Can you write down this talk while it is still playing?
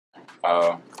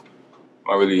Uh,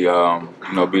 I really,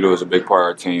 Beto is a big part of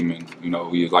our team,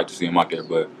 and we'd like to see him out there.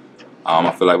 But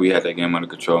I feel like we had that game under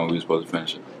control, and we were supposed to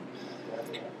finish it.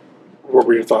 What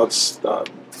were your thoughts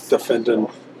defending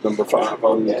number 5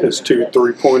 on his 2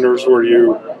 3-pointers? Were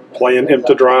you playing him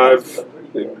to drive?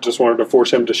 You just wanted to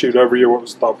force him to shoot over you? What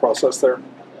was the thought process there?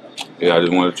 Yeah, I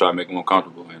just wanted to try to make him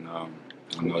uncomfortable, and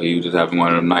he was just having one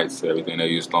of them nights. Everything that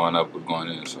he was throwing up was going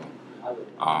in. So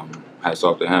hats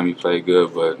off to him. He played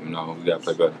good, but we got to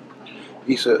play better.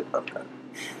 He said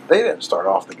they didn't start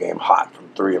off the game hot from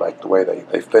 3 like the way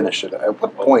they finished it. At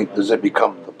what point does it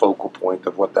become the focal point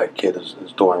of what that kid is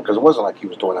doing? Because it wasn't like he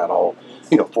was doing that all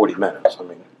 40 minutes. I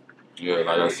mean, yeah,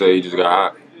 like I said, he just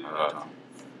got hot.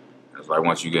 It's like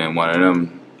once you get in one of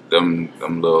them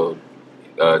little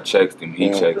checks, them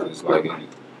heat checks, it's like,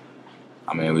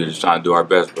 we were just trying to do our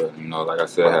best. But like I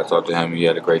said, hats off to him. He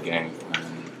had a great game,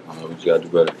 and we just got to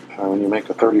do better. When you make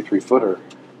a 33-footer,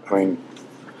 I mean,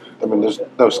 there's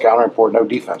no scouting report, no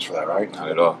defense for that, right? Not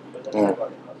at all. Yeah.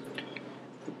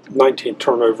 19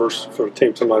 turnovers for the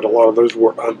team tonight. A lot of those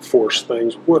were unforced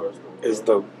things. What is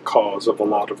the cause of a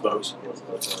lot of those?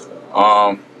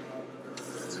 I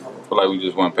feel like we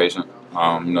just weren't patient.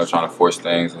 Trying to force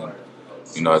things,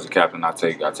 and as a captain, I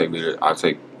take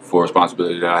full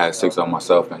responsibility that I had 6 on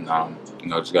myself, and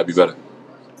just got to be better.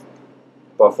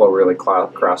 Buffalo really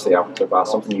crossed the offensive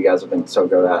glass, something you guys have been so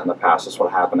good at in the past. Just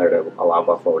what happened there to allow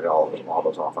Buffalo to get all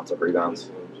those offensive rebounds?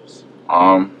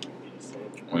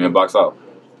 We didn't box out,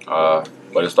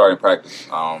 but it started in practice.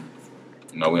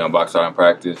 We didn't box out in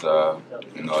practice,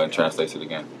 it translates to the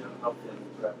game.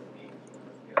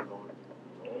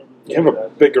 You have a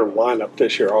bigger lineup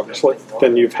this year, obviously,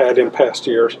 than you've had in past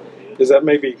years. Is that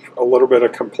maybe a little bit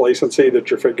of complacency that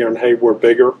you're figuring, hey, we're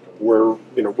bigger,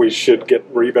 we should get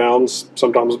rebounds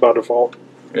sometimes by default?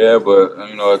 Yeah, but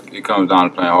it comes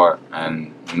down to playing hard,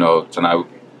 and tonight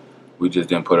we just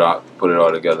didn't put it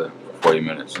all together for 40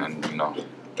 minutes, and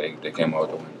they came out with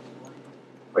the win.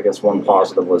 I guess one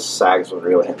positive was Sags was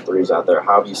really hitting threes out there.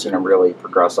 How have you seen him really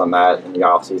progress on that in the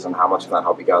offseason? How much can that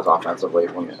help you guys offensively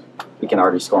when he can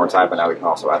already score inside, but now he can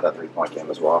also add that 3-point game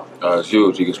as well? It's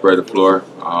huge. He can spread the floor.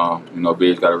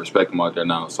 Big's got to respect him out there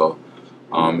now. So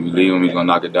you leave him, he's going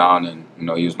to knock it down, and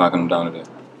he was knocking him down today.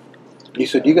 You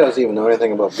said you guys even know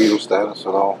anything about Beetle's status at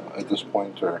all at this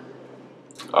point, or?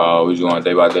 We're just going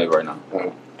day by day right now.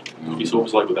 So what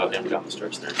was it like without him down the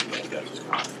stretch there? You guys just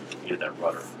kind of needed that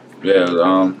rudder. Yeah,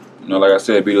 like I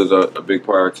said, Beetle's a big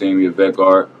part of our team. He's a vet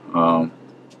guard.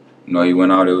 He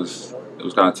went out. It was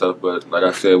kind of tough, but like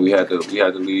I said, we had the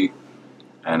lead,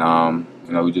 and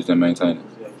we just didn't maintain it.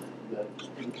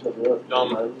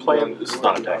 Playing, this is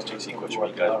not a tax GC question,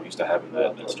 but you guys are used to having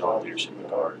that strong leadership in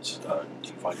guards. Do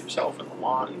you find yourself in the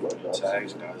line,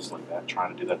 Sags, guys like that,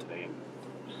 trying to do that today? And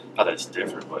not that it's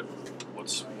different, but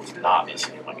what's not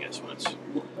missing, I guess, when it's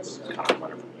kind of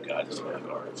better from you guys as the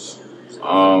guards?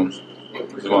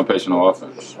 Just want patient on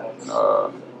offense.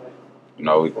 We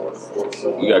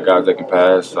got guys that can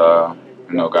pass, guys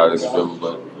that can dribble,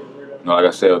 but like I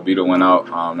said, Beto went out.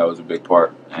 That was a big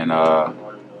part, and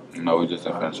we just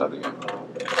didn't finish out the game.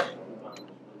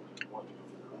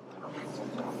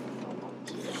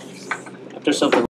 If there's something